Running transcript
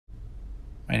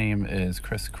My name is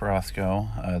Chris Carrasco.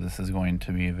 This is going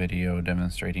to be a video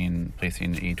demonstrating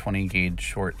placing a 20 gauge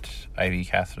short IV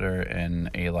catheter in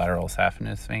a lateral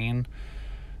saphenous vein.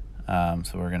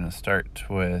 So we're going to start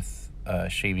with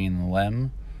shaving the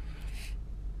limb.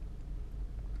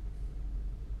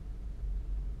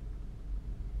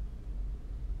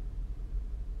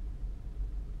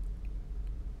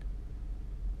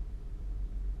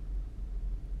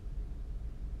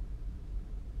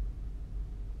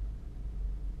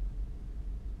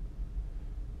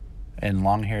 In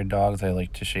long-haired dogs, I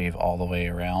like to shave all the way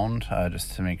around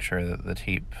just to make sure that the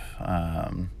tape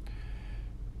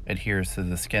adheres to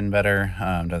the skin better,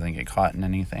 doesn't get caught in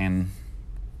anything.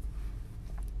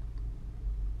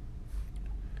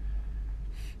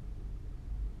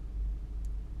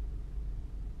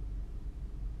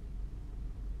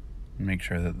 Make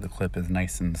sure that the clip is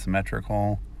nice and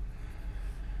symmetrical.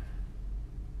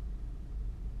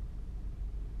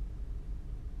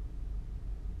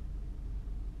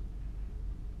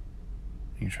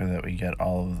 Making sure that we get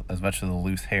as much of the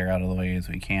loose hair out of the way as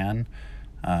we can.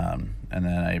 And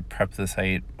then I prep the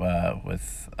site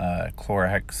with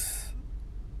Chlorohex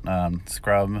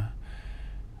scrub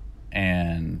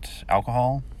and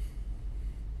alcohol.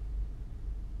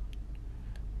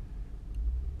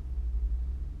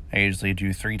 I usually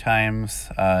do 3 times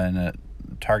in a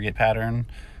target pattern,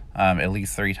 at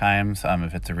least 3 times.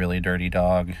 If it's a really dirty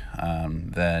dog,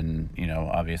 then,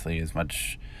 obviously as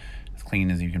much as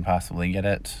clean as you can possibly get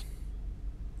it.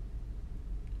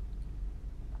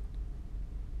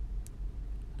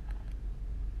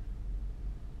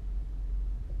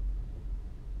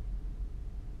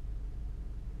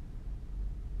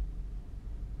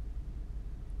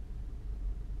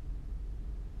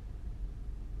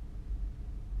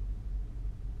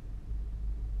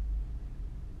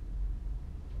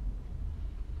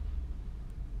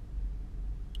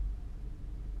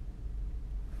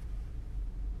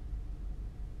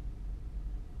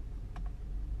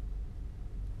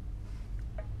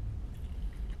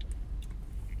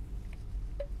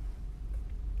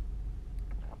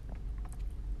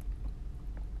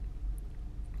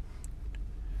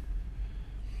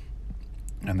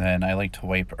 And then I like to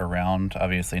wipe around,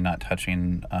 obviously not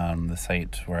touching the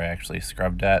site where I actually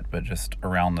scrubbed at, but just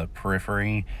around the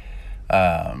periphery.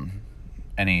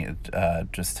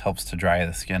 Just helps to dry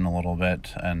the skin a little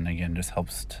bit, and again, just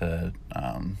helps to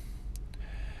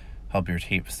help your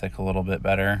tape stick a little bit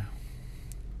better.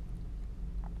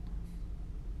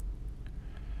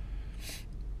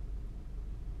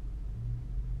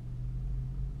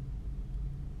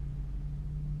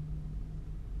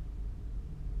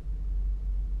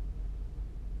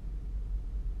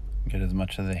 Get as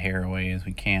much of the hair away as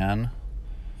we can.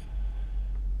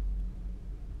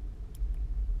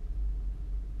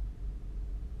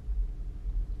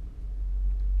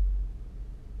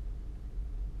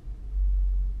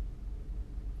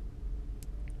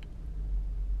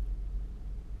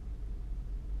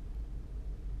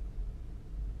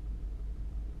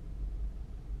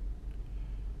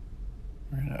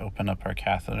 We're going to open up our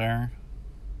catheter.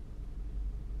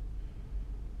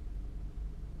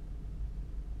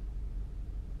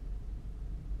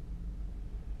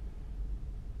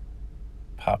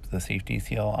 Pop the safety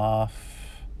seal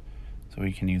off so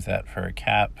we can use that for a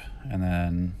cap, and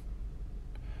then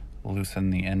loosen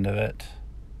the end of it.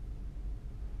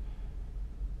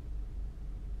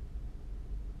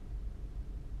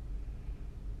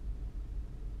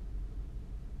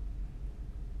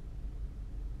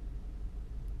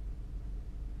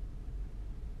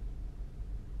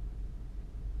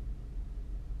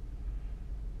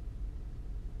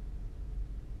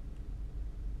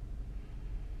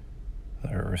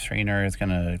 The restrainer is going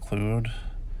to occlude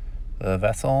the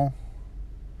vessel.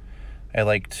 I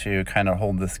like to kind of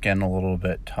hold the skin a little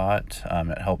bit taut.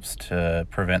 It helps to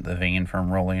prevent the vein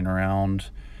from rolling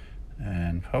around,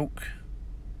 and poke.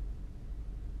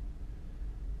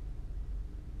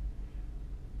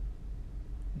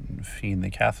 And feed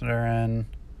the catheter in.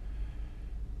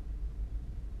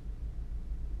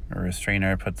 A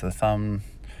restrainer puts the thumb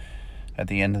at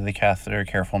the end of the catheter,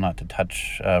 careful not to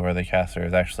touch where the catheter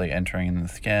is actually entering the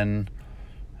skin,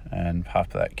 and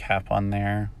pop that cap on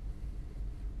there.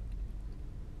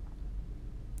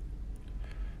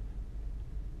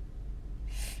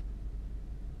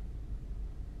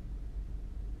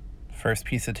 First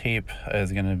piece of tape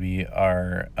is going to be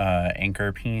our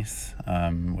anchor piece,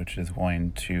 which is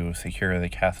going to secure the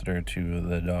catheter to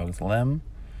the dog's limb.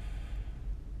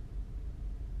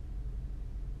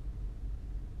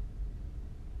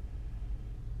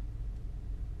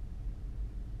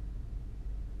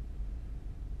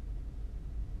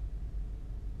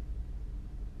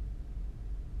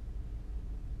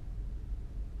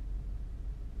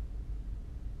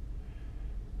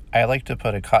 I like to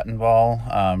put a cotton ball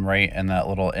right in that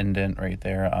little indent right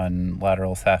there on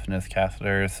lateral saphenous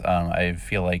catheters. I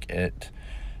feel like it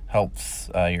helps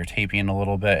your taping a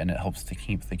little bit, and it helps to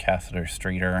keep the catheter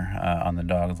straighter on the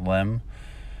dog's limb,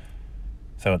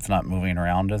 so it's not moving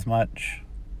around as much.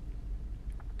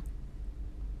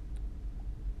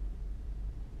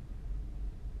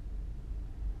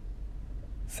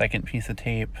 Second piece of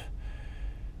tape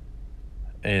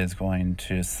is going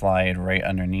to slide right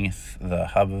underneath the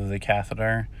hub of the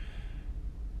catheter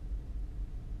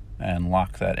and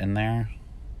lock that in there.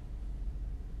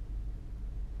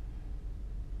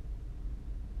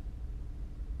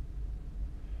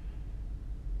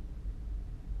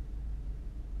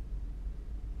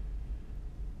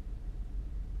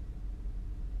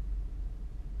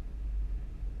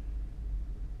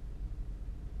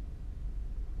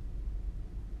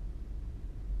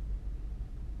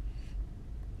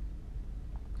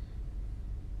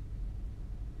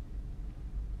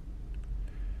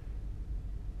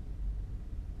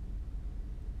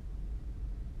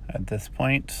 At this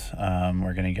point,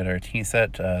 we're going to get our tea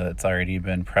set that's already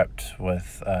been prepped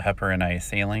with heparinized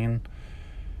saline.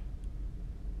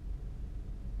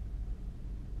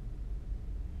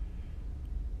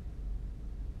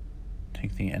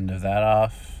 Take the end of that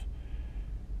off.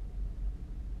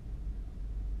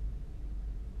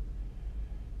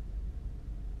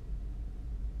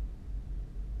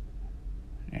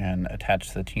 And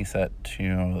attach the tea set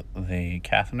to the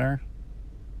catheter.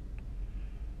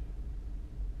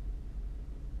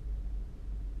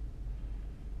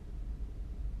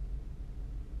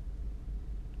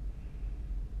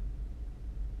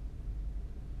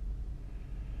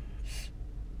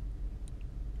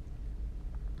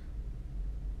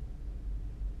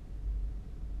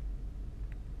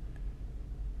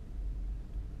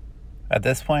 At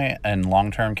this point, in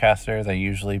long-term catheters, I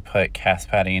usually put cast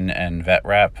padding and vet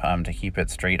wrap to keep it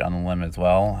straight on the limb as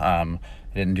well. I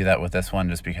didn't do that with this one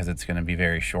just because it's going to be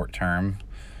very short-term.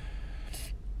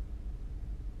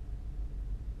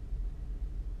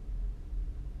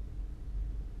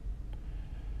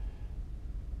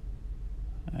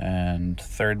 And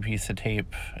third piece of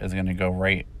tape is going to go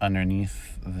right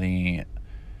underneath the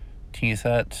tea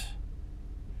set.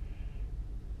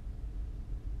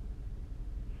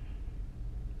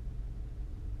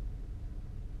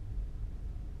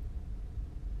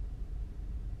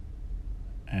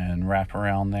 And wrap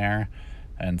around there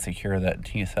and secure that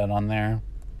tea set on there.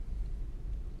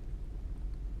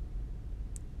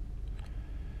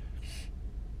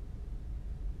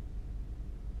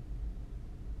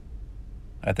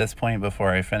 At this point,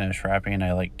 before I finish wrapping,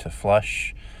 I like to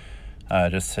flush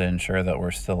just to ensure that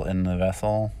we're still in the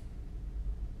vessel.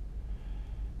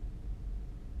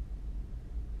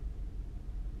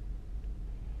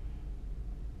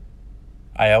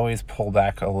 I always pull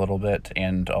back a little bit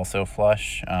and also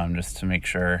flush just to make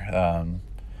sure,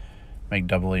 make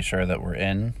doubly sure that we're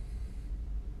in.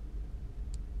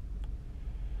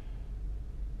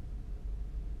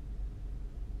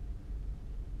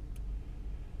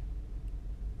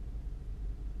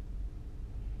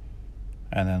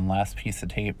 And then last piece of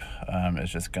tape is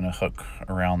just going to hook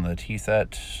around the tea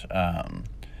set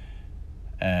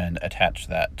and attach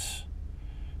that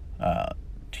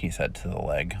tea set to the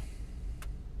leg.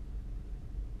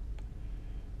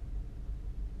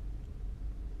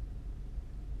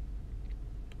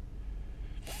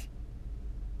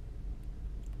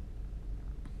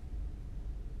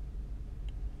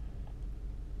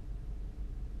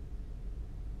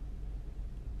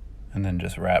 And then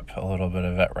just wrap a little bit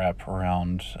of vet wrap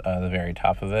around the very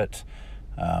top of it.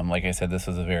 Like I said, this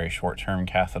was a very short-term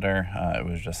catheter. It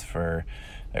was just for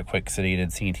a quick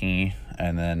sedated CT,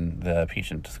 and then the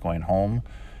patient is going home.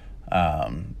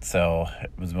 So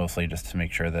it was mostly just to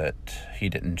make sure that he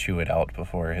didn't chew it out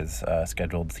before his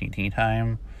scheduled CT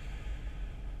time.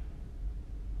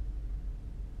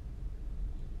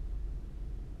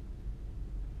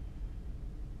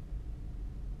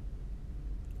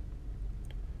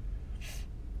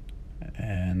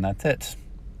 And that's it.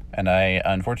 And I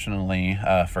unfortunately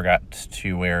forgot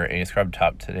to wear a scrub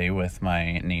top today with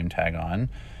my name tag on.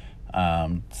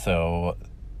 So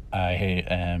I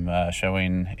am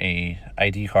showing a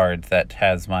ID card that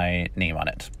has my name on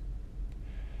it.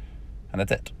 And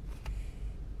that's it.